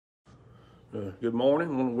Good morning.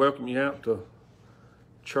 I want to welcome you out to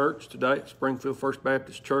church today at Springfield First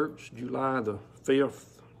Baptist Church, July the 5th,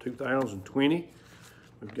 2020.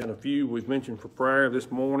 We've got a few we've mentioned for prayer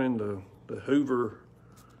this morning, the Hoover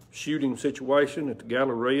shooting situation at the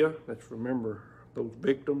Galleria. Let's remember those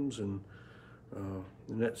victims and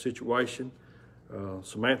in that situation.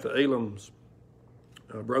 Samantha Elam's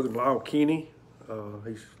brother-in-law, Kenny,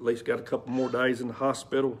 he's at least got a couple more days in the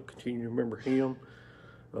hospital. Continue to remember him.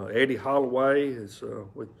 Eddie Holloway is,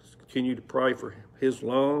 we continue to pray for his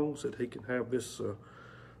lungs, that he can have this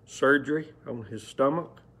surgery on his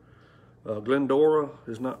stomach. Glendora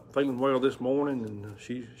is not feeling well this morning, and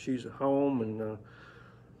she's at home, and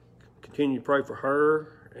continue to pray for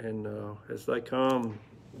her, and as they come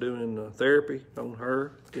doing therapy on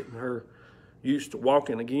her, getting her used to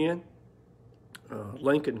walking again.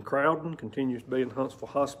 Lincoln Crowden continues to be in Huntsville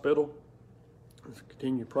Hospital. Let's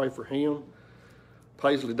continue to pray for him.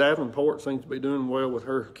 Paisley Davenport seems to be doing well with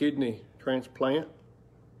her kidney transplant.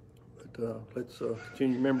 But let's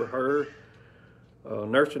continue to remember her. The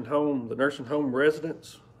nursing home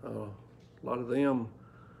residents, a lot of them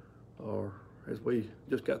are, as we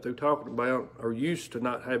just got through talking about, are used to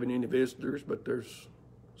not having any visitors, but there's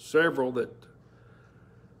several that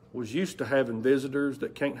was used to having visitors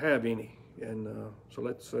that can't have any. And so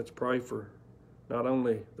let's pray for not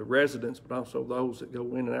only the residents, but also those that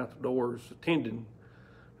go in and out the doors attending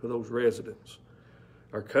for those residents.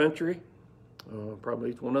 Our country, probably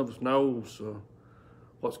each one of us knows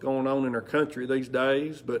what's going on in our country these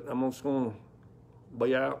days, but I'm just going to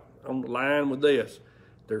be out on the line with this.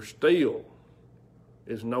 There still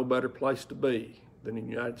is no better place to be than in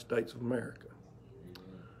the United States of America.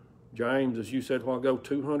 James, as you said a while ago,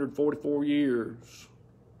 244 years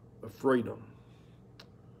of freedom.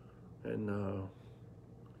 And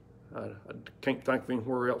I can't think of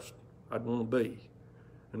anywhere else I'd want to be,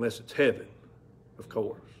 unless it's heaven, of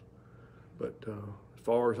course. But as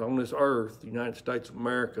far as on this earth, the United States of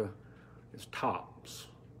America is tops,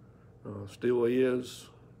 still is.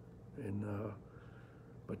 And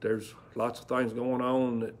but there's lots of things going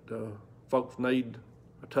on that folks need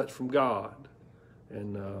a touch from God.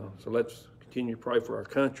 And so let's continue to pray for our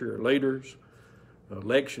country, our leaders.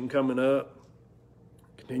 Election coming up.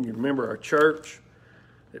 Continue to remember our church,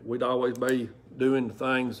 that we'd always be doing the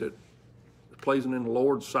things that pleasing in the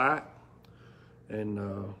Lord's sight. And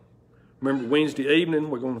remember, Wednesday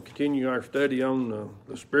evening, we're going to continue our study on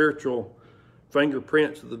the spiritual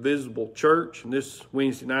fingerprints of the visible church. And this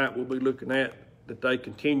Wednesday night, we'll be looking at that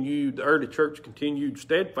the early church continued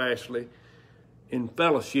steadfastly in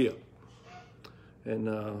fellowship. And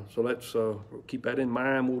so let's keep that in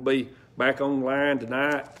mind. We'll be back online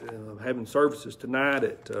tonight, having services tonight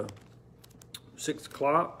at 6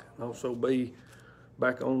 o'clock. Also be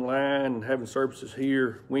back online and having services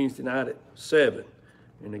here Wednesday night at 7.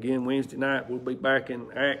 And again, Wednesday night, we'll be back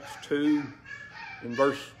in Acts 2 in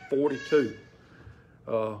verse 42.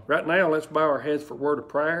 Right now, let's bow our heads for a word of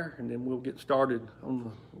prayer, and then we'll get started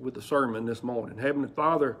with the sermon this morning. Heavenly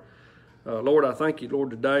Father, Lord, I thank you, Lord,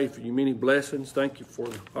 today for your many blessings. Thank you for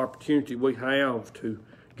the opportunity we have to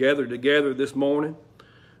gather together this morning.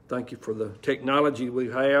 Thank you for the technology we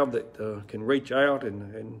have that can reach out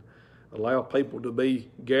and allow people to be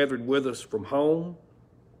gathered with us from home.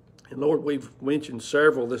 And Lord, we've mentioned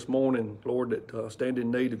several this morning, Lord, that stand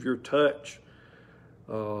in need of your touch.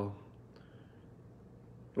 Lord,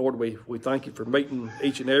 we thank you for meeting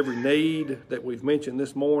each and every need that we've mentioned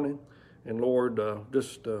this morning. And Lord,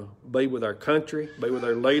 just be with our country, be with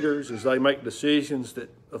our leaders as they make decisions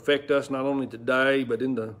that affect us not only today, but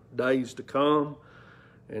in the days to come.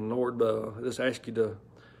 And Lord, I just ask you to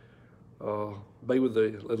be with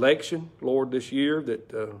the election, Lord, this year,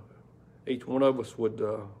 that each one of us would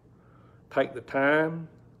take the time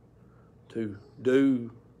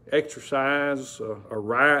to exercise a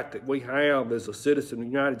right that we have as a citizen of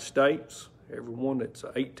the United States. Everyone that's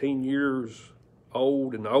 18 years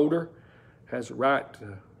old and older has a right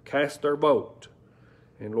to cast their vote.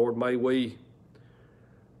 And Lord, may we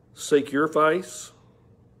seek your face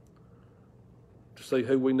to see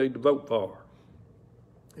who we need to vote for.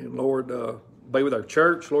 And Lord, be with our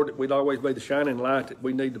church, Lord, that we'd always be the shining light that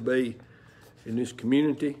we need to be in this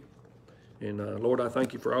community. And Lord, I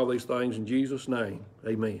thank you for all these things in Jesus' name.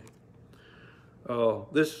 Amen.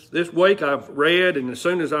 This week I've read, and as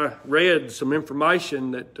soon as I read some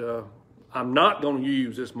information that I'm not going to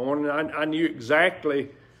use this morning, I knew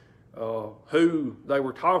exactly who they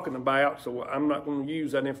were talking about, so I'm not going to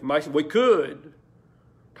use that information. We could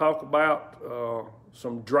talk about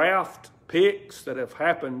some draft picks that have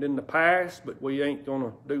happened in the past, but we ain't going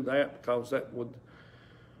to do that because that would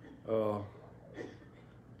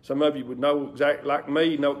Some of you would know exactly, like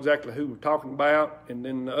me, know exactly who we're talking about, and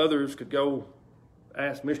then the others could go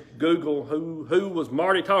ask Mr. Google who was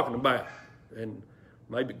Marty talking about, and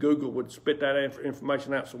maybe Google would spit that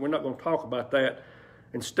information out. So we're not going to talk about that.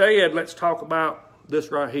 Instead, let's talk about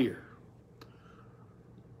this right here.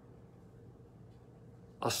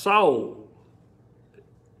 A soul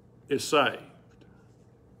is saved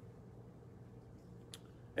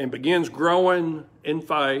and begins growing in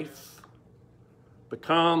faith,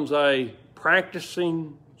 becomes a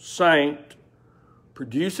practicing saint,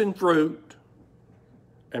 producing fruit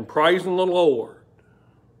and praising the Lord.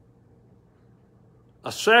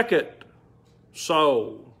 A second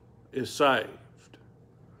soul is saved.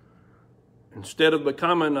 Instead of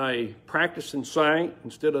becoming a practicing saint,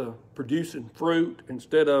 instead of producing fruit,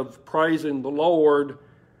 instead of praising the Lord,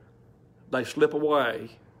 they slip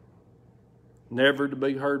away, never to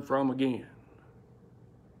be heard from again.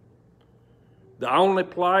 The only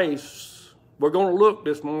place, we're going to look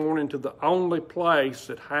this morning to the only place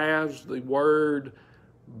that has the word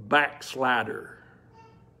backslider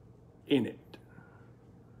in it.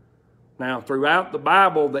 Now, throughout the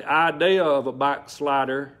Bible, the idea of a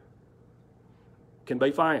backslider can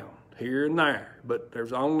be found here and there, but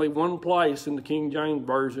there's only one place in the King James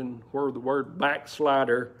Version where the word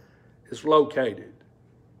backslider is located.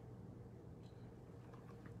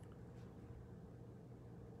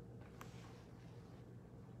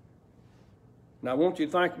 Now, I want you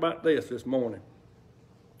to think about this morning.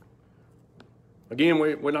 Again,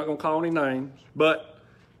 we're not going to call any names, but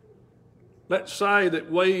let's say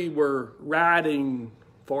that we were writing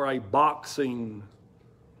for a boxing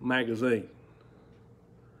magazine,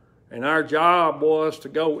 and our job was to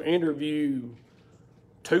go interview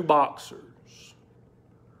 2 boxers,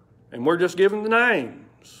 and we're just giving the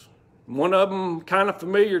names. One of them kind of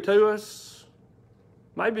familiar to us,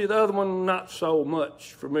 maybe the other one not so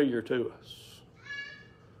much familiar to us.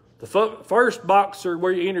 The first boxer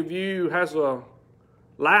we interview has a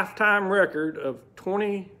lifetime record of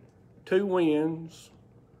 22 wins,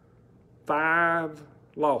 5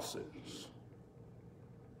 losses.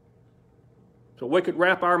 So we could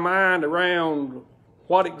wrap our mind around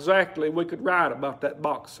what exactly we could write about that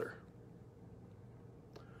boxer.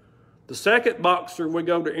 The second boxer we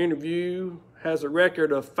go to interview has a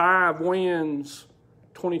record of 5 wins,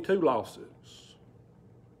 22 losses.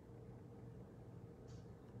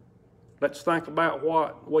 Let's think about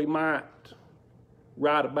what we might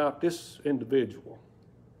write about this individual.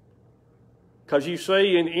 Because you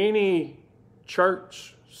see, in any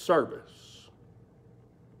church service,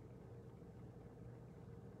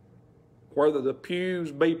 whether the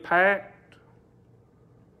pews be packed,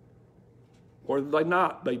 whether they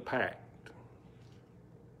not be packed,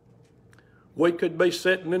 we could be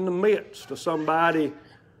sitting in the midst of somebody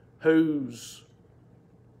who's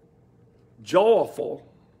joyful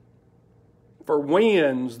for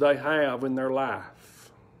wins they have in their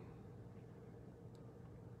life,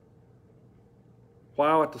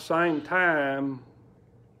 while at the same time,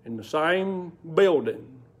 in the same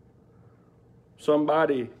building,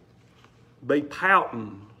 somebody be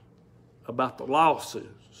pouting about the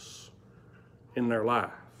losses in their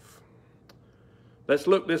life. Let's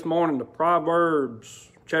look this morning to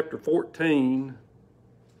Proverbs chapter 14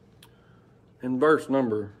 and verse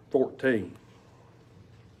number 14.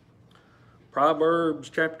 Proverbs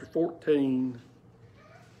chapter 14,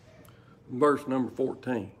 verse number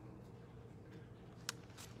 14.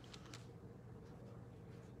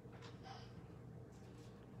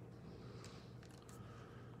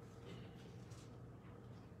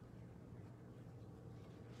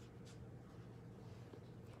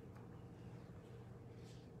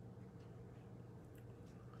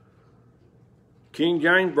 King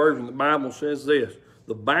James Version of the Bible says this: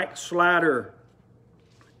 the backslider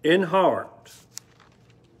in heart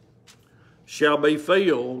shall be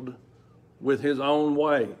filled with his own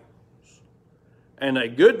ways, and a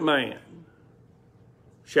good man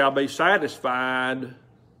shall be satisfied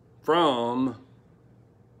from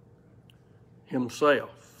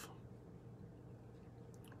himself.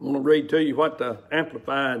 I want to read to you what the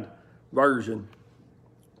Amplified Version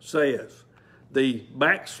says. The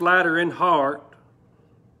backslider in heart,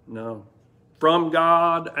 from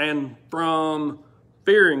God and from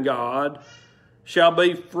fearing God, shall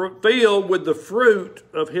be filled with the fruit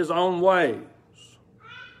of his own ways.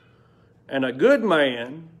 And a good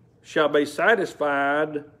man shall be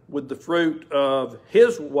satisfied with the fruit of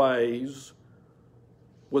his ways,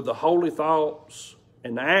 with the holy thoughts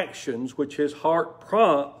and actions which his heart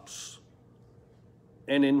prompts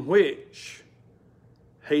and in which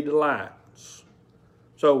he delights.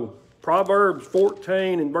 So Proverbs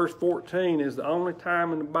 14 and verse 14 is the only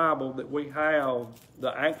time in the Bible that we have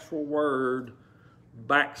the actual word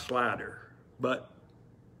backslider. But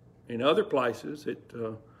in other places, it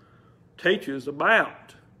teaches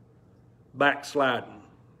about backsliding.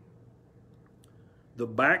 The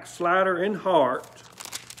backslider in heart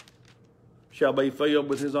shall be filled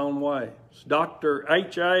with his own ways. Dr.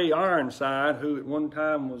 H.A. Ironside, who at one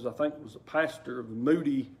time was, I think, was a pastor of the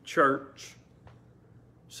Moody Church,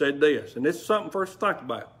 said this, and this is something for us to think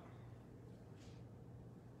about.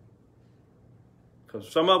 Because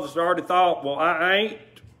some of us already thought, well, I ain't.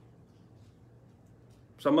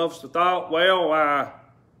 Some of us have thought, well,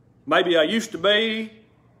 maybe I used to be.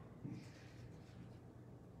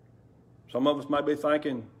 Some of us might be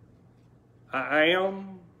thinking, I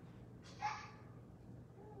am.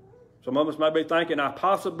 Some of us might be thinking, I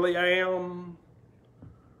possibly am.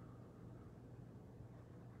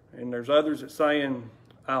 And there's others that saying,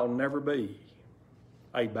 I'll never be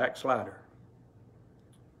a backslider.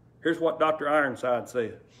 Here's what Dr. Ironside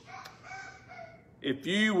says. If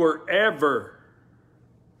you were ever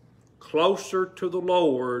closer to the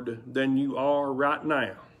Lord than you are right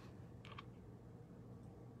now,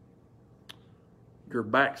 you're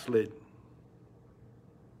backslidden.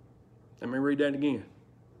 Let me read that again.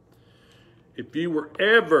 If you were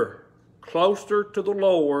ever closer to the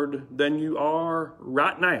Lord than you are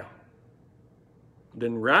right now,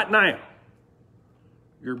 then right now,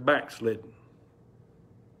 you're backslidden.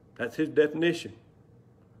 That's his definition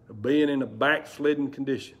of being in a backslidden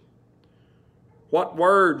condition. What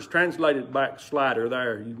words translated backslider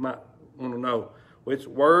there? You might want to know. Well, it's a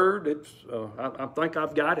word. I think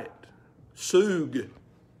I've got it. Sug.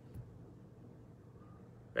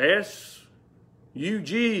 S-U-G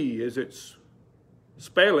is its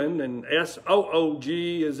spelling, and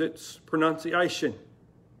S-O-O-G is its pronunciation.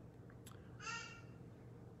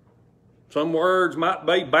 Some words might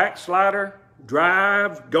be backslider,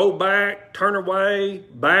 drive, go back, turn away,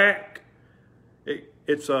 back.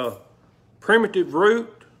 It's a primitive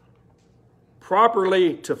root,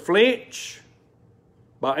 properly to flinch,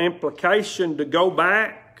 by implication to go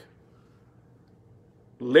back,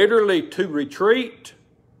 literally to retreat,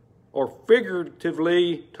 or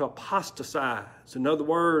figuratively to apostatize. In other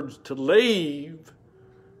words, to leave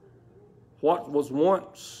what was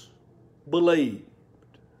once believed.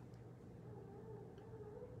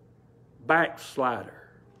 Backslider.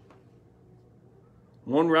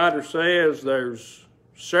 One writer says there's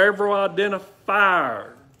several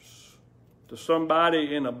identifiers to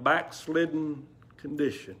somebody in a backslidden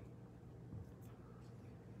condition.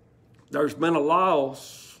 There's been a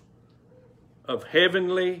loss of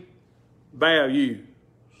heavenly values.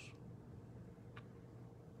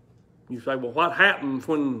 You say, well, what happens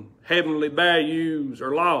when heavenly values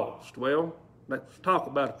are lost? Well, let's talk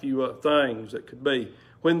about a few things that could be.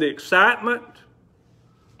 When the excitement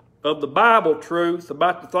of the Bible truth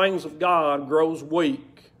about the things of God grows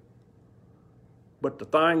weak, but the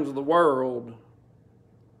things of the world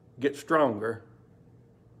get stronger,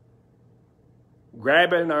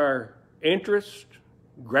 grabbing our interest,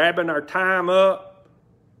 grabbing our time up,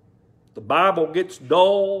 the Bible gets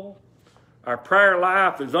dull, our prayer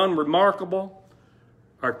life is unremarkable,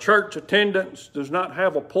 our church attendance does not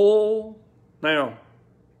have a pull. Now,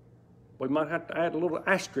 we might have to add a little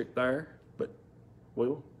asterisk there, but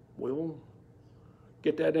we'll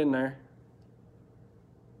get that in there.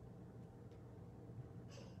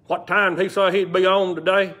 What time did he say he'd be on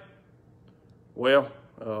today? Well,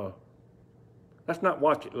 let's not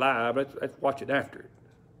watch it live. Let's watch it after it.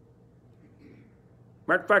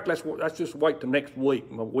 Matter of fact, let's just wait till next week.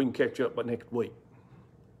 We can catch up by next week.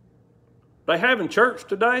 They having church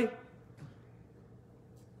today?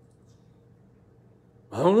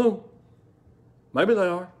 I don't know. Maybe they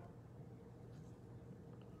are.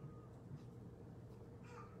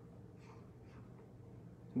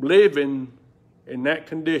 Living in that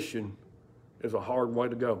condition is a hard way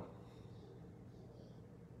to go.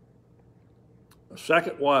 A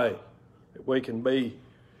second way that we can be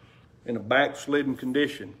in a backslidden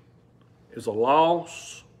condition is a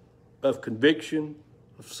loss of conviction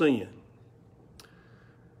of sin.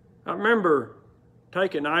 I remember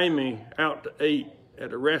taking Amy out to eat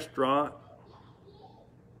at a restaurant.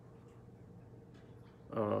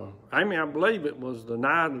 Amy, I believe it was the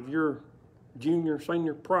night of your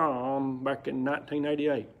senior prom back in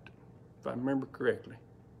 1988, if I remember correctly.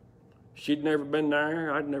 She'd never been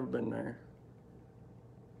there, I'd never been there.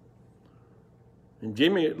 And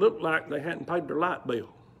Jimmy, it looked like they hadn't paid their light bill.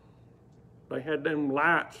 They had them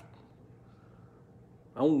lights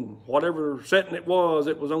on whatever setting it was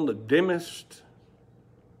on the dimmest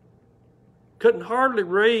couldn't hardly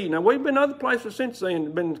read. Now, we've been other places since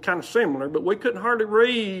then, been kind of similar, but we couldn't hardly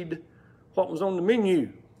read what was on the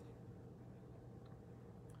menu.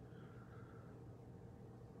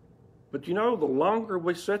 But you know, the longer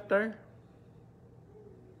we sit there,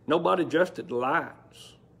 nobody adjusted the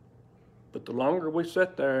lights, but the longer we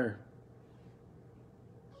sit there,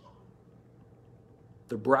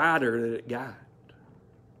 the brighter that it got.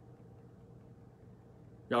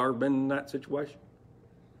 Y'all ever been in that situation?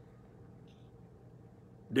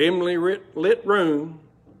 Dimly lit room,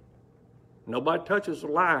 nobody touches the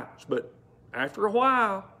lights, but after a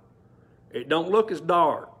while, it don't look as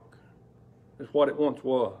dark as what it once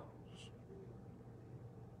was.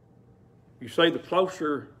 You say the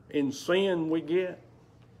closer in sin we get,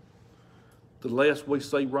 the less we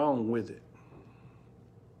see wrong with it.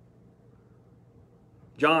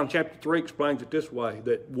 John chapter 3 explains it this way,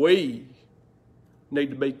 that we need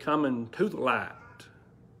to be coming to the light,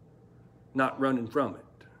 not running from it.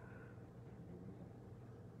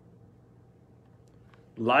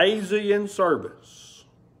 Lazy in service.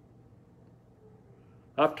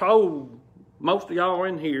 I've told most of y'all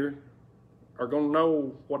in here are going to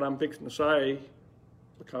know what I'm fixing to say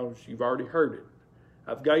because you've already heard it.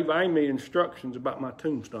 I've gave Amy instructions about my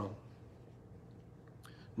tombstone.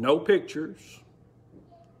 No pictures.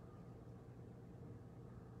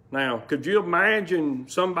 Now, could you imagine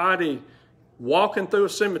somebody walking through a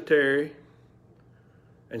cemetery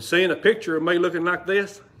and seeing a picture of me looking like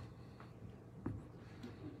this?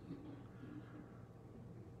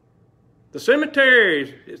 The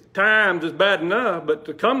cemetery at times is bad enough, but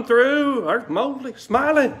to come through, there's Mosley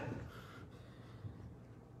smiling.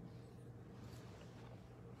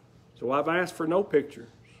 So I've asked for no pictures.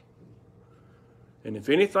 And if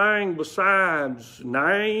anything besides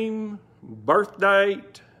name, birth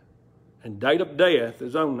date, and date of death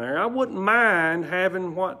is on there, I wouldn't mind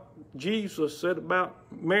having what Jesus said about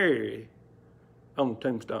Mary on the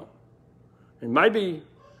tombstone. And maybe,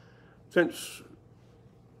 since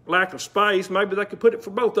lack of space, maybe they could put it for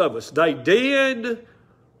both of us. They did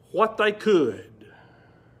what they could.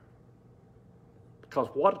 Because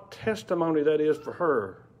what a testimony that is for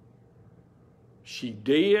her. She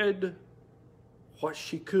did what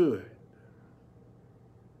she could.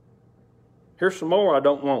 Here's some more I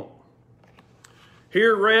don't want.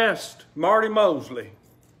 Here rests Marty Mosley.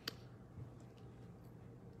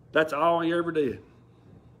 That's all he ever did.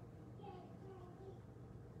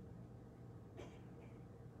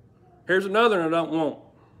 Here's another one I don't want.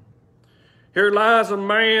 Here lies a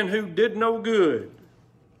man who did no good,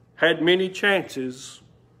 had many chances,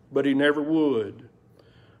 but he never would.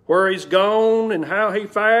 Where he's gone and how he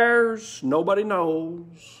fares, nobody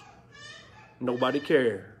knows, nobody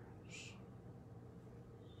cares.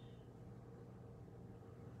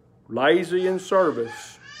 Lazy in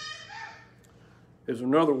service is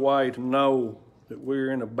another way to know that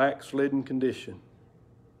we're in a backslidden condition.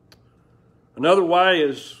 Another way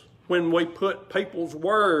is when we put people's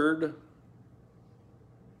word,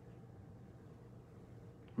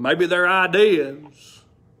 maybe their ideas,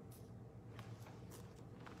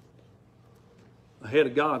 ahead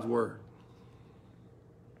of God's word.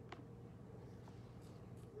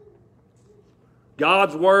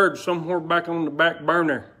 God's word somewhere back on the back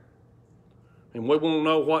burner. And we want to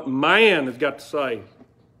know what man has got to say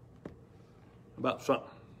about something.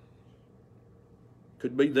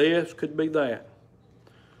 Could be this, could be that.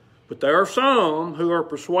 But there are some who are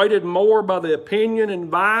persuaded more by the opinion and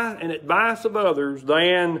advice of others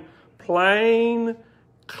than plain,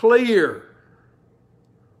 clear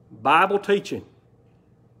Bible teaching.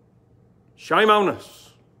 Shame on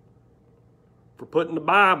us for putting the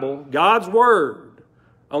Bible, God's Word,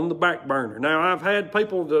 on the back burner. Now, I've had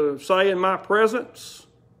people to say in my presence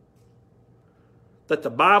that the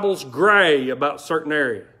Bible's gray about certain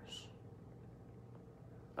areas.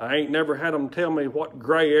 I ain't never had them tell me what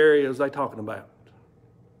gray areas they talking about.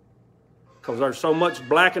 Because there's so much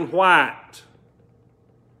black and white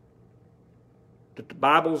that the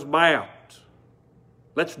Bible's about.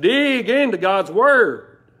 Let's dig into God's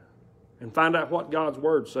Word and find out what God's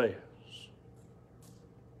Word says.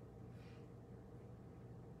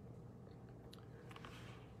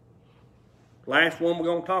 Last one we're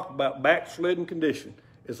going to talk about, backslidden condition,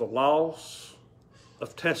 is a loss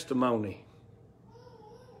of testimony.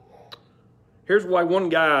 Here's the way one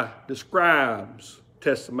guy describes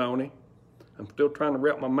testimony. I'm still trying to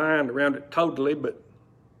wrap my mind around it totally, but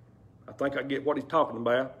I think I get what he's talking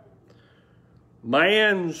about.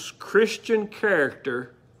 Man's Christian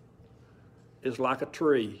character is like a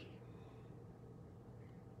tree.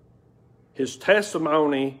 His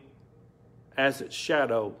testimony as its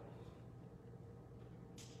shadow.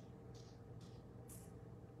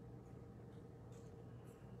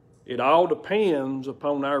 It all depends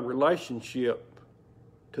upon our relationship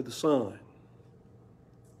to the Son.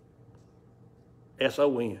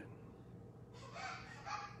 S-O-N.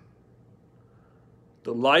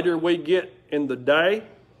 The later we get in the day,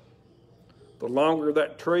 the longer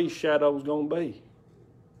that tree's shadow is going to be.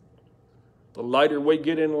 The later we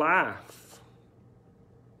get in life,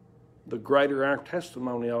 the greater our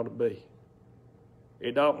testimony ought to be.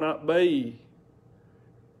 It ought not be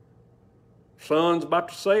sun's about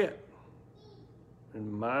to set.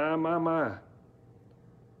 And my.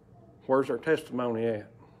 Where's our testimony at?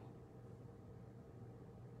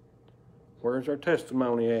 Where's our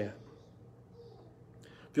testimony at?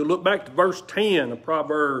 If you look back to verse 10 of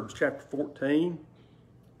Proverbs chapter 14.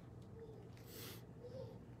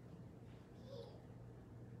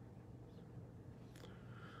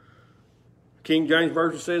 King James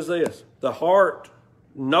Version says this: the heart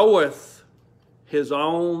knoweth his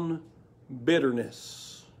own bitterness.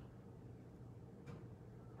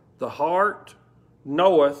 The heart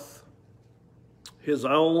knoweth his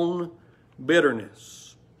own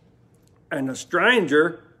bitterness. And the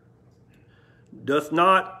stranger doth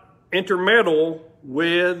not intermeddle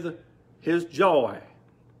with his joy.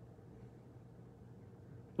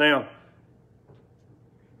 Now,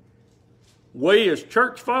 we as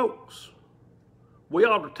church folks, we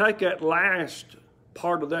ought to take that last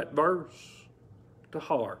part of that verse to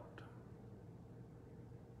heart.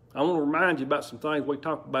 I want to remind you about some things we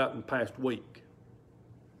talked about in the past week.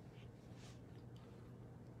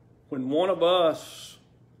 When one of us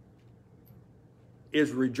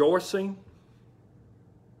is rejoicing,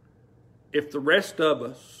 if the rest of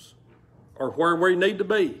us are where we need to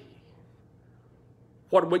be,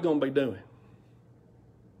 what are we going to be doing?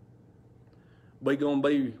 We're going to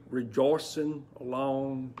be rejoicing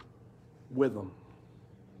along with them.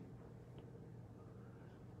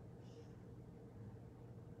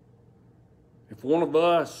 If one of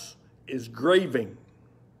us is grieving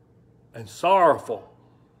and sorrowful,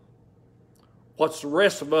 what's the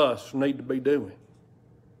rest of us need to be doing?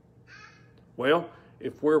 Well,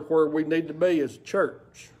 if we're where we need to be as a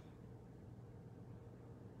church,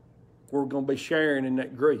 we're going to be sharing in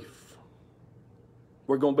that grief.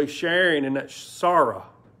 We're going to be sharing in that sorrow.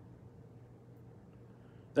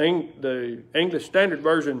 The English Standard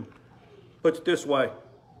Version puts it this way: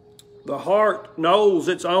 the heart knows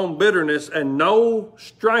its own bitterness, and no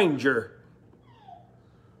stranger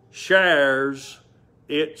shares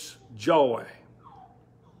its joy.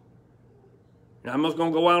 Now, I'm just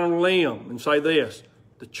going to go out on a limb and say this: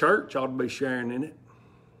 the church ought to be sharing in it.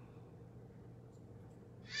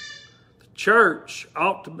 The church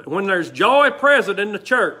ought to be, when there's joy present in the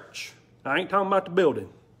church, I ain't talking about the building.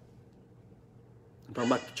 I'm talking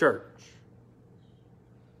about the church.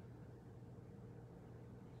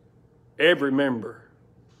 Every member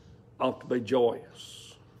ought to be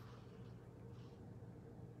joyous.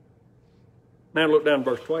 Now look down at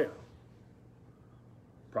verse 12.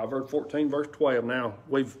 Proverbs 14, verse 12. Now,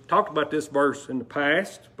 we've talked about this verse in the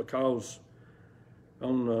past because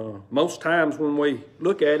on most times when we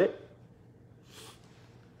look at it,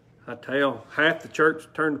 I tell half the church to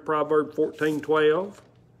turn to Proverbs 14:12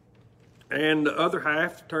 and the other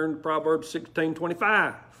half to turn to Proverbs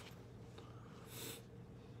 16:25.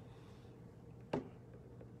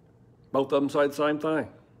 Both of them say the same thing.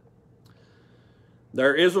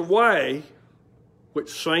 There is a way which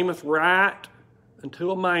seemeth right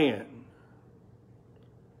unto a man,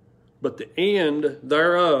 but the end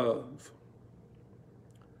thereof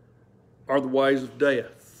are the ways of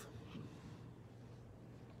death.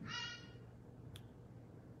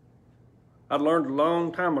 I learned a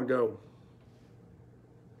long time ago.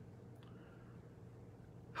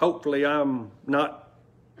 Hopefully I'm not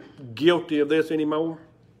guilty of this anymore.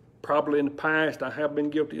 Probably in the past I have been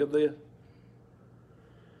guilty of this.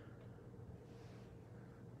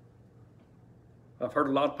 I've heard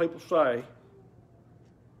a lot of people say,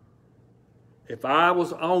 if I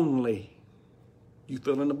was only, you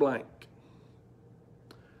fill in the blank.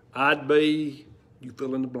 I'd be, you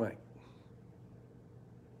fill in the blank.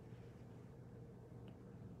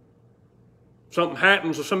 Something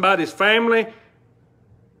happens to somebody's family,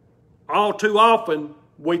 all too often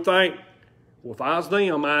we think, well, if I was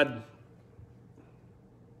them,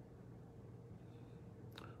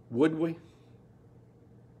 would we?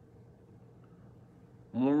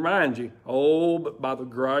 I'm going to remind you, but by the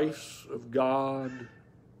grace of God,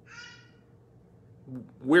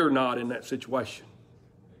 we're not in that situation.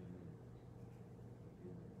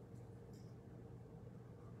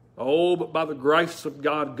 But by the grace of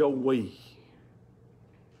God go we.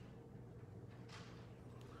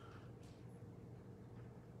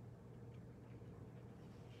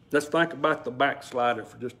 Let's think about the backslider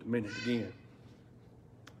for just a minute again.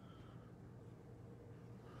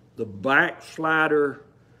 The backslider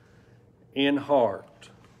in heart.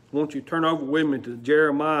 I want you to turn over with me to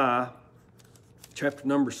Jeremiah chapter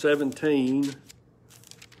number 17,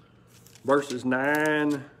 verses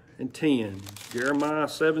 9 and 10. Jeremiah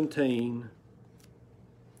 17,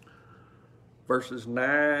 verses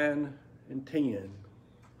 9 and 10.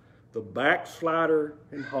 The backslider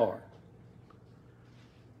in heart.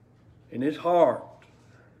 In his heart,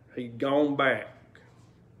 he'd gone back.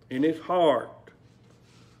 In his heart,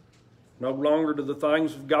 no longer do the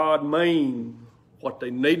things of God mean what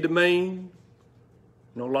they need to mean.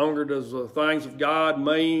 No longer does the things of God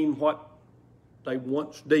mean what they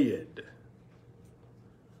once did.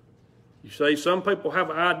 You see, some people have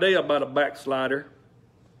an idea about a backslider.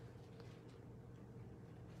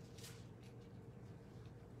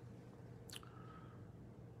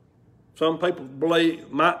 Some people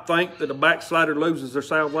might think that a backslider loses their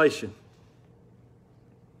salvation.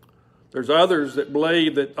 There's others that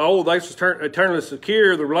believe that, they're eternally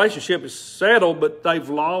secure, the relationship is settled, but they've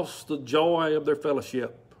lost the joy of their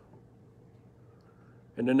fellowship.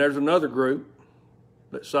 And then there's another group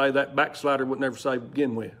that say that backslider would never saved to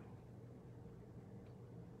begin with.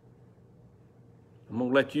 I'm going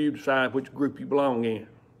to let you decide which group you belong in.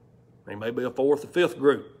 There may be a fourth or fifth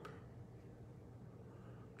group.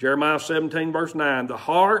 Jeremiah 17, verse 9, the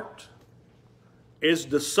heart is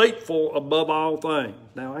deceitful above all things.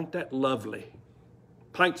 Now, ain't that lovely?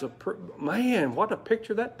 Paints man, what a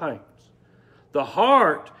picture that paints. The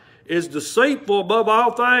heart is deceitful above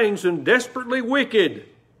all things and desperately wicked.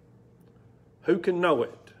 Who can know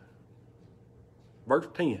it? Verse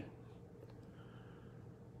 10.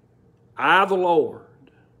 I, the Lord,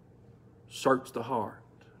 search the heart.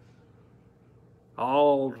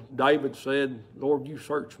 All David said, Lord, you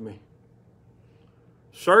search me.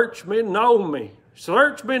 Search me and know me.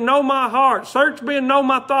 Search me and know my heart. Search me and know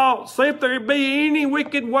my thoughts. See if there be any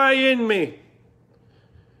wicked way in me.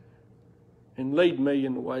 And lead me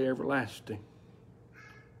in the way everlasting.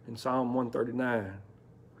 In Psalm 139.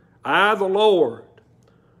 I, the Lord,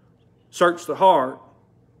 search the heart.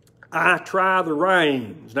 I try the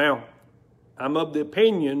reins. Now, I'm of the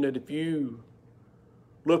opinion that if you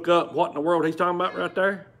look up what in the world he's talking about right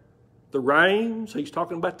there, the reins, he's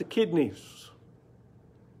talking about the kidneys.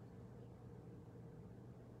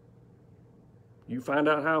 You find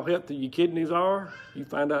out how healthy your kidneys are, you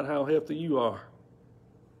find out how healthy you are.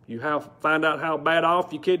 You find out how bad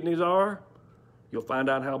off your kidneys are, you'll find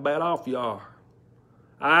out how bad off you are.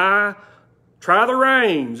 I try the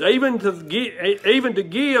reins, even to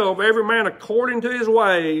give every man according to his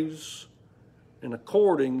ways and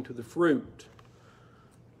according to the fruit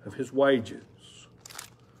of his wages.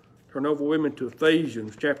 Turn over with me to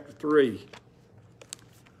Ephesians chapter 3.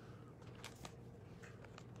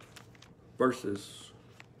 Verses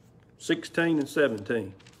 16 and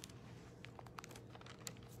 17.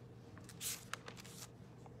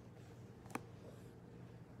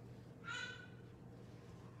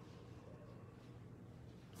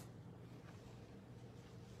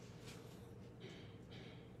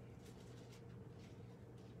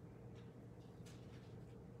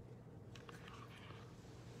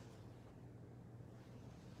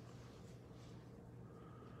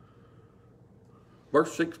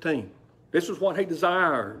 Verse 16. This is what he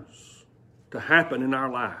desires to happen in our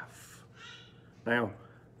life. Now,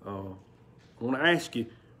 I want to ask you,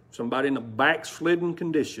 somebody in a backslidden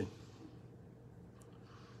condition.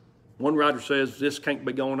 One writer says this can't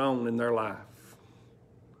be going on in their life.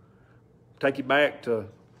 Take you back to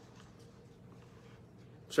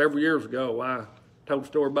several years ago. I told a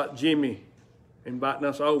story about Jimmy inviting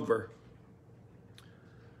us over,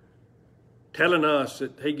 telling us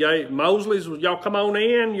that he gave Mosley's, y'all come on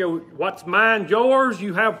in, what's mine, yours,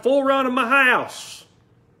 you have full run of my house.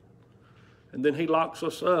 And then he locks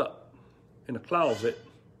us up in a closet.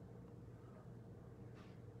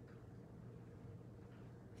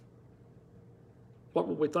 What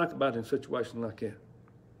would we think about in a situation like that?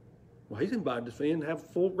 Well, he's invited us in to have a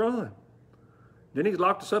full run. Then he's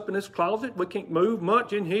locked us up in this closet. We can't move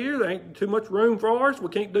much in here. There ain't too much room for us. We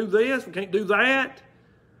can't do this. We can't do that.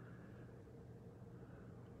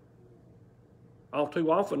 All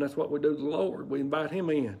too often, that's what we do to the Lord. We invite him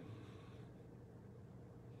in.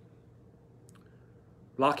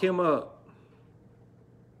 Lock him up.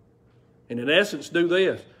 And in essence, do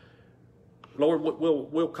this. Lord,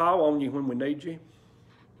 we'll call on you when we need you.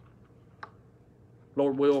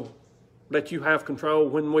 Lord, we'll let you have control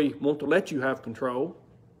when we want to let you have control.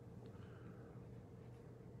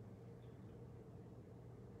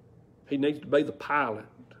 He needs to be the pilot,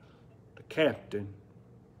 the captain,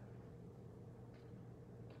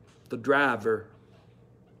 the driver.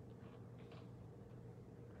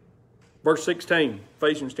 Verse 16,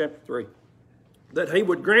 Ephesians chapter 3. That he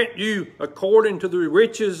would grant you, according to the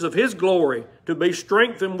riches of his glory, to be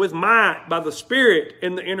strengthened with might by the Spirit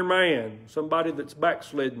in the inner man. Somebody that's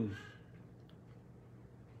backslidden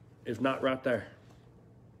is not right there.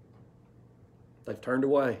 They've turned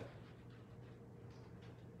away.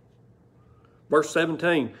 Verse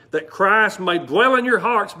 17, that Christ may dwell in your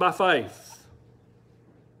hearts by faith.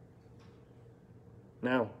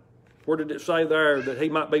 Now, where did it say there that he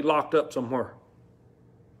might be locked up somewhere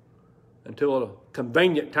until a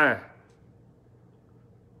convenient time?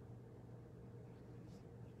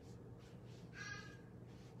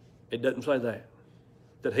 It doesn't say that.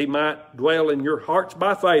 That he might dwell in your hearts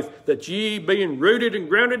by faith, that ye, being rooted and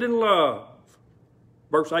grounded in love.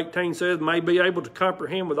 Verse 18 says, may be able to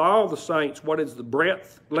comprehend with all the saints what is the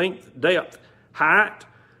breadth, length, depth, height,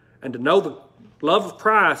 and to know the love of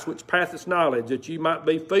Christ which passeth knowledge, that ye might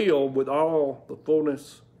be filled with all the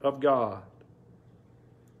fullness of God.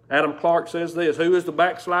 Adam Clark says this, who is the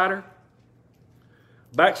backslider?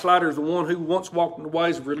 Backslider is the one who once walked in the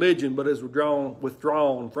ways of religion but is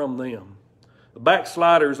withdrawn from them. The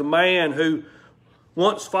backslider is a man who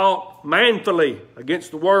once fought manfully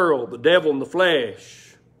against the world, the devil, and the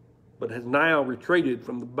flesh, but has now retreated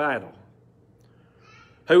from the battle.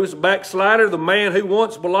 Who is the backslider? The man who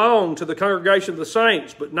once belonged to the congregation of the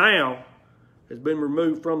saints, but now has been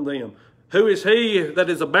removed from them. Who is he that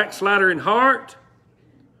is a backslider in heart?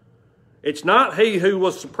 It's not he who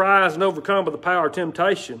was surprised and overcome by the power of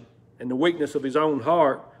temptation and the weakness of his own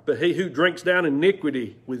heart, but he who drinks down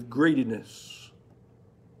iniquity with greediness.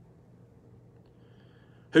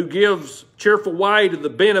 Who gives cheerful way to the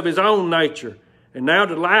bent of his own nature, and now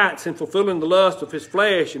delights in fulfilling the lust of his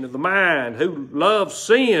flesh and of the mind, who loves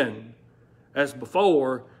sin as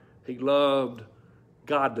before he loved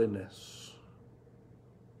godliness.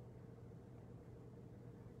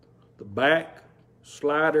 The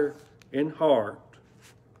backslider in heart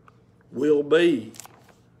will be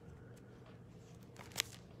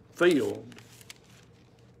filled.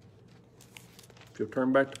 If you'll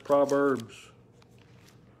turn back to Proverbs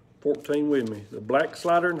 14 with me. The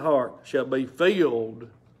backslider in heart shall be filled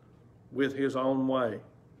with his own ways.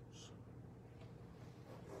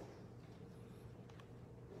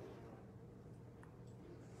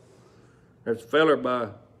 There's a feller by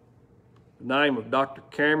the name of Dr.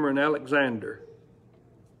 Cameron Alexander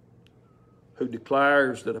who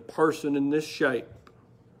declares that a person in this shape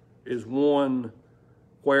is one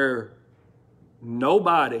where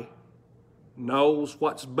nobody knows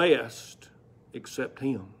what's best except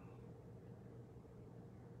him.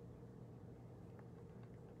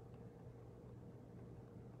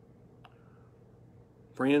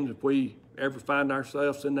 Friends, if we ever find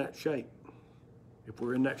ourselves in that shape, if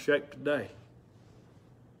we're in that shape today,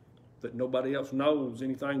 that nobody else knows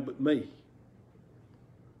anything but me,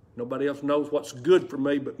 nobody else knows what's good for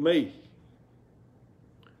me but me,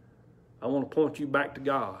 I want to point you back to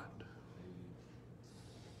God.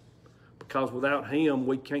 Because without him,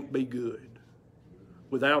 we can't be good.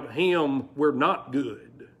 Without him, we're not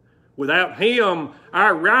good. Without him,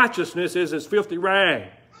 our righteousness is as filthy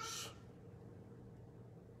rags.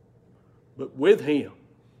 But with him,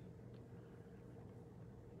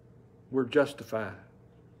 we're justified.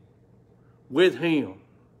 With him,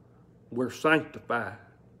 we're sanctified.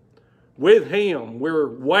 With him, we're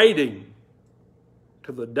waiting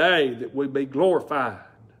to the day that we be glorified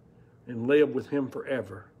and live with him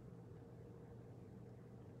forever.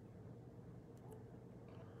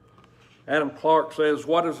 Adam Clark says,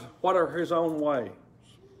 what are his own ways?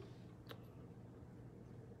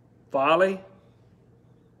 Folly,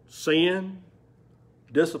 sin,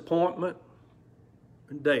 disappointment,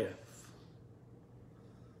 and death.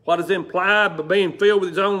 What is implied by being filled with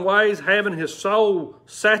his own ways? Having his soul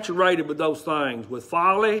saturated with those things, with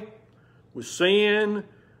folly, with sin,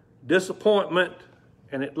 disappointment,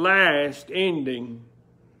 and at last ending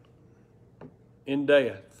in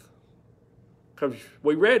death. Because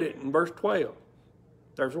we read it in verse 12.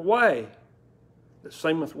 There's a way that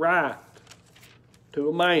seemeth right to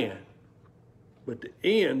a man, but the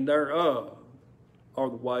end thereof are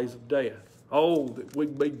the ways of death. Oh, that we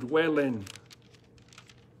be dwelling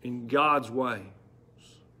in God's ways.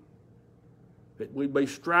 That we be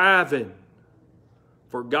striving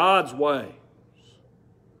for God's ways.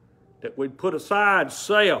 That we'd put aside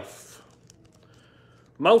self.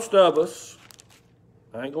 Most of us,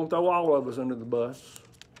 I ain't going to throw all of us under the bus,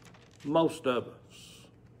 most of us,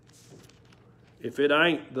 if it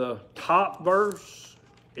ain't the top verse,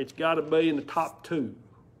 it's got to be in the top two.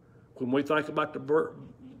 When we think about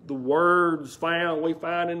the the words we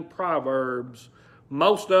find in Proverbs,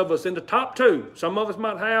 most of us in the top two. Some of us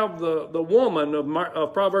might have the woman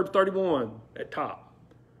of Proverbs 31 at top.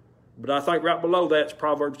 But I think right below that's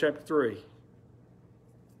Proverbs chapter 3.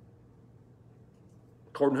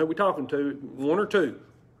 According to who we're talking to, one or two.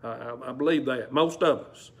 I believe that. Most of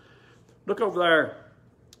us. Look over there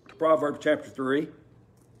to Proverbs chapter 3.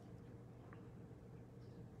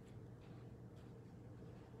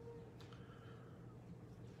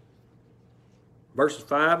 Verses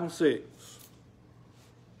 5 and 6.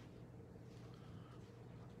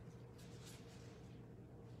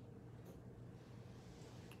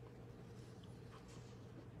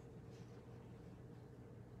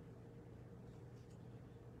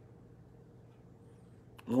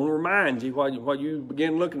 I want to remind you while you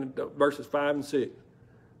begin looking at verses 5 and 6.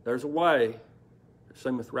 There's a way that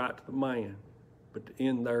seemeth right to the man, but the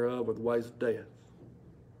end thereof are the ways of death.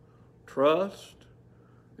 Trust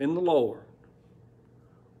in the Lord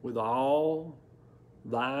with all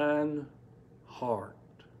thine heart.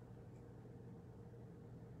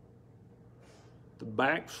 The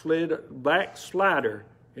backslider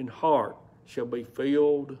in heart shall be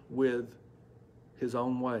filled with his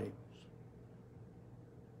own ways.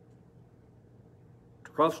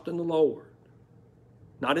 Trust in the Lord,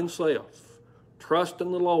 not in self. Trust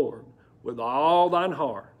in the Lord with all thine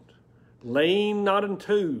heart. Lean not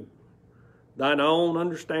unto thine own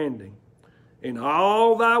understanding. In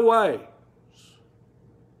all thy ways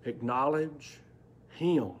acknowledge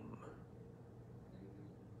him,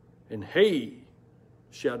 and he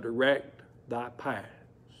shall direct thy paths.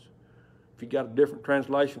 If you got a different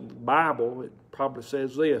translation of the Bible, it probably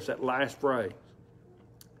says this, that last phrase.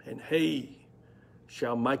 And he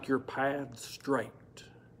shall make your paths straight.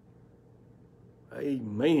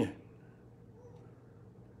 Amen.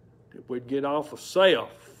 If we'd get off of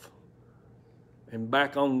self and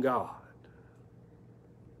back on God.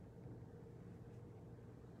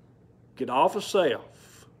 Get off of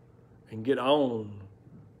self and get on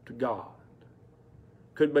to God.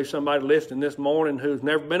 Could be somebody listening this morning who's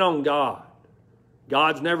never been on God.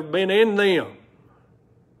 God's never been in them.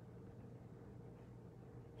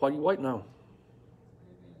 What are you waiting on?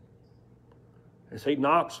 As he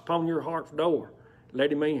knocks upon your heart's door,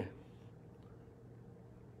 let him in.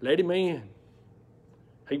 Let him in.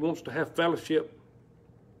 He wants to have fellowship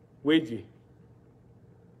with you.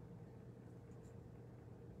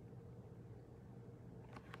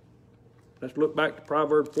 Let's look back to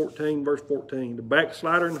Proverbs 14, verse 14. The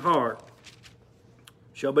backslider in heart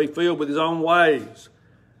shall be filled with his own ways,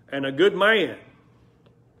 and a good man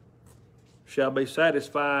shall be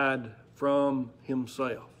satisfied from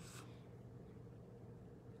himself.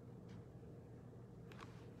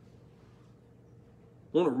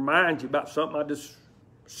 I want to remind you about something I just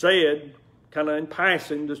said, kind of in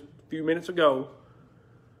passing just a few minutes ago.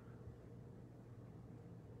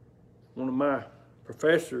 One of my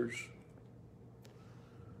professors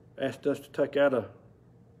asked us to take out a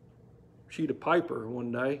sheet of paper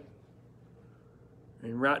one day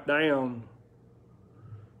and write down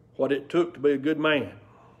what it took to be a good man.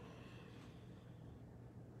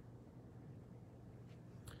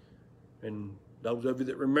 And those of you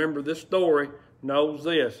that remember this story knows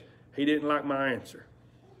this. He didn't like my answer.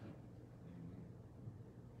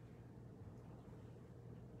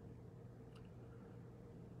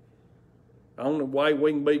 The only way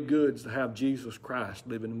we can be good is to have Jesus Christ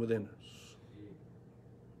living within us.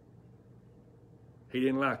 He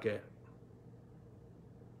didn't like that.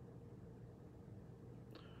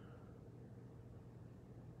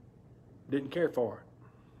 Didn't care for it.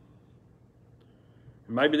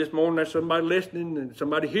 Maybe this morning there's somebody listening and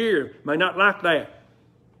somebody here may not like that.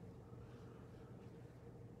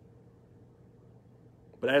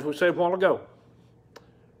 But as we said a while ago,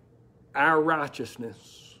 our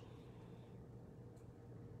righteousness,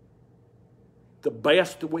 the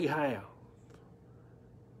best that we have,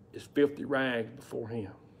 is filthy rags before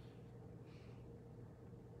him.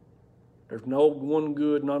 There's no one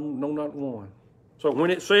good, not one. So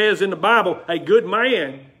when it says in the Bible, a good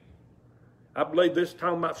man, I believe this is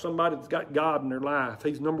talking about somebody that's got God in their life.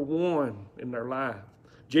 He's number one in their life.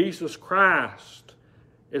 Jesus Christ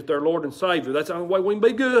is their Lord and Savior. That's the only way we can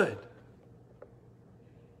be good.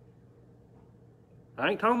 I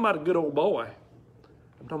ain't talking about a good old boy.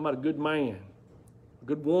 I'm talking about a good man, a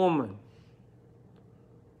good woman.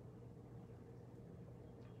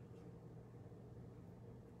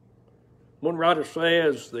 One writer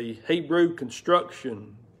says the Hebrew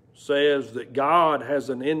construction says that God has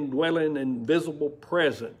an indwelling, invisible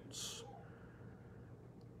presence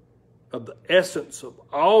of the essence of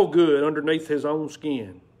all good underneath his own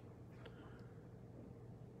skin.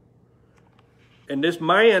 And this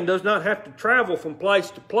man does not have to travel from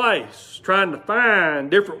place to place, trying to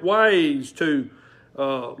find different ways to,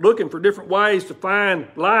 looking for different ways to find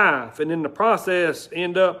life, and in the process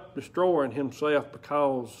end up destroying himself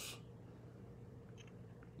because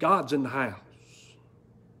God's in the house.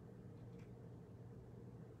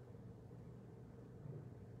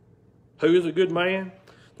 Who is a good man?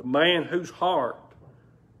 The man whose heart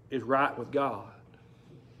is right with God.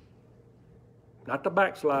 Not the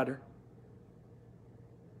backslider.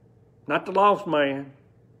 Not the lost man.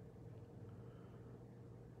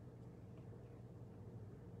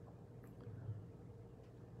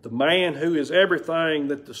 The man who is everything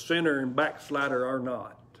that the sinner and backslider are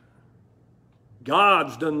not.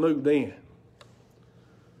 God's done moved in.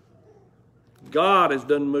 God has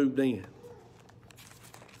done moved in.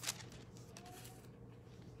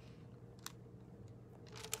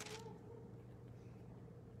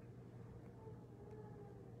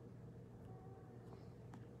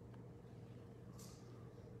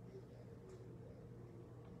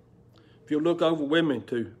 If you'll look over with me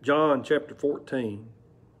to John chapter 14,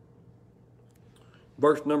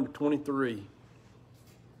 verse number 23.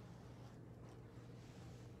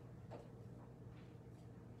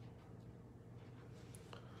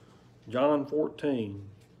 John 14,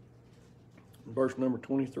 verse number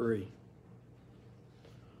 23.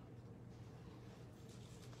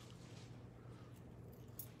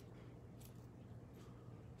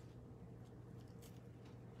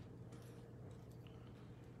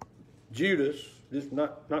 Judas, this is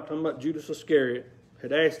not talking about Judas Iscariot,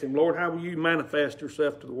 had asked him, Lord, how will you manifest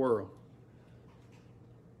yourself to the world?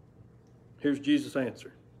 Here's Jesus'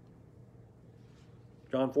 answer.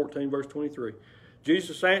 John 14, verse 23.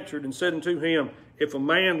 Jesus answered and said unto him, if a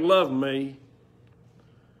man love me,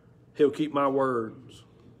 he'll keep my words.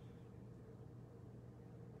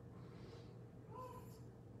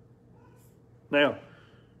 Now,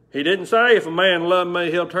 he didn't say if a man love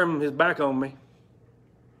me, he'll turn his back on me.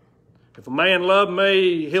 If a man love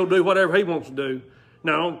me, he'll do whatever he wants to do.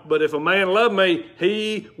 No, but if a man love me,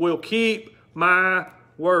 he will keep my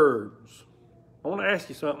words. I want to ask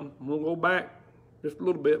you something. I'm going to go back just a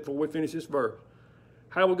little bit before we finish this verse.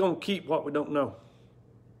 How are we going to keep what we don't know?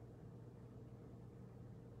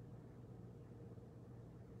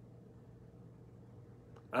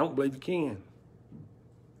 I don't believe you can.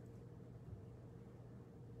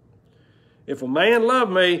 If a man love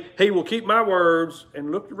me, he will keep my words.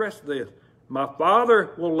 And look at the rest of this. My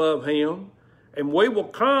Father will love him, and we will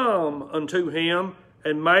come unto him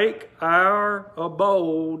and make our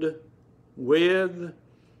abode with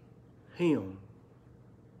him.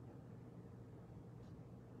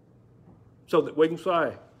 So that we can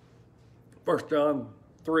say, 1 John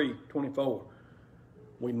 3:24,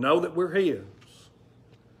 we know that we're his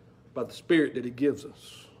by the Spirit that he gives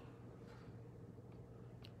us.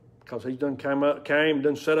 Because he's done came,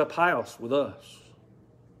 done set up house with us.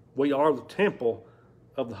 We are the temple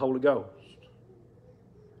of the Holy Ghost.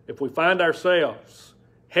 If we find ourselves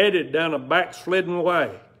headed down a backslidden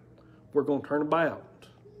way, we're going to turn about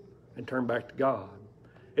and turn back to God.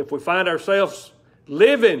 If we find ourselves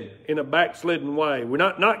living in a backslidden way, we're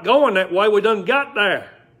not going that way, we done got there,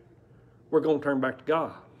 we're going to turn back to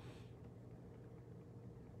God.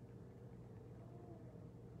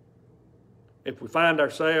 If we find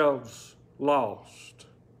ourselves lost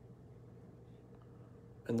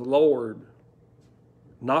and the Lord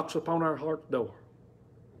knocks upon our heart's door,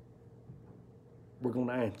 we're going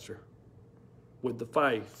to answer with the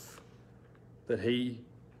faith that he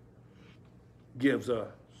gives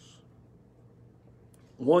us.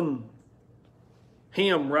 One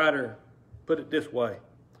hymn writer put it this way: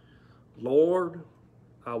 Lord,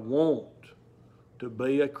 I want to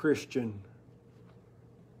be a Christian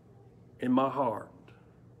in my heart.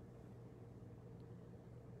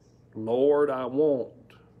 Lord, I want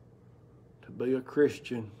to be a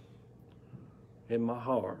Christian in my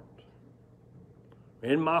heart.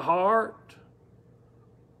 In my heart,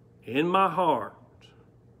 in my heart,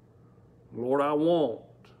 Lord, I want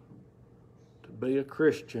to be a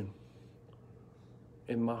Christian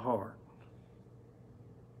in my heart.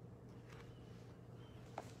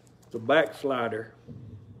 The backslider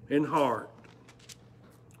in heart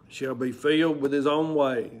shall be filled with his own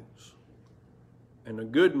ways, and a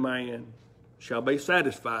good man shall be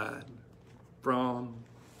satisfied from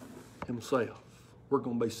himself. We're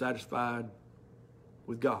going to be satisfied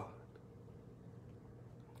with God.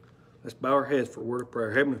 Let's bow our heads for a word of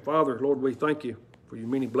prayer. Heavenly Father, Lord, we thank you for your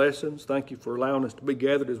many blessings. Thank you for allowing us to be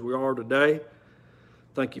gathered as we are today.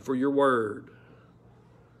 Thank you for your word.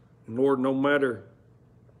 And Lord, no matter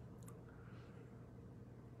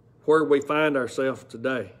where we find ourselves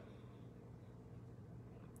today,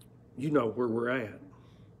 you know where we're at.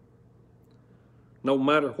 No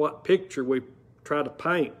matter what picture we try to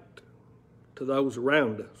paint to those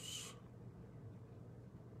around us,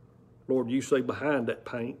 Lord, you see behind that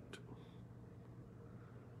paint,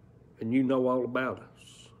 and you know all about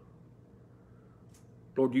us.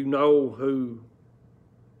 Lord, you know who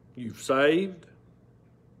you've saved.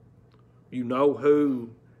 You know who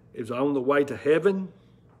is on the way to heaven.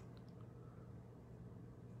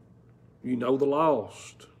 You know the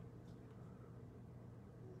lost,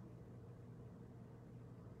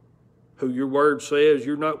 who your word says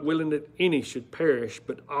you're not willing that any should perish,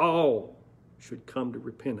 but all should come to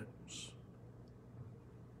repentance.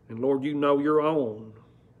 And Lord, you know your own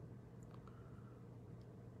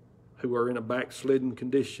who are in a backslidden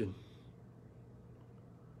condition.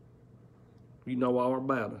 You know all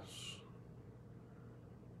about us.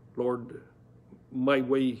 Lord, may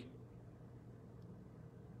we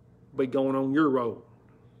be going on your road,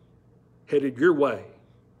 headed your way,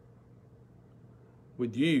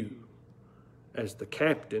 with you as the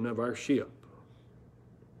captain of our ship.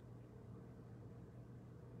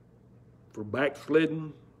 For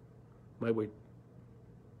backslidden, may we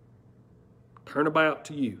turn about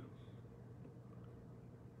to you.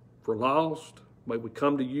 For lost, may we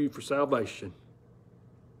come to you for salvation.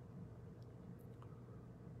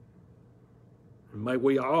 And may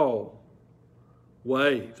we always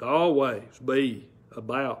be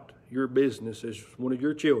about your business as one of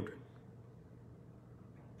your children.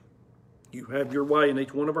 You have your way in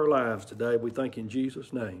each one of our lives today. We thank you in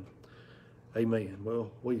Jesus' name. Amen.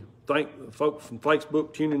 Well, we thank the folks from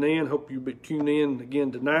Facebook tuning in. Hope you'll be tuning in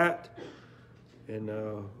again tonight. And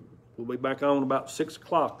we'll be back on about 6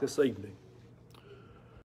 o'clock this evening.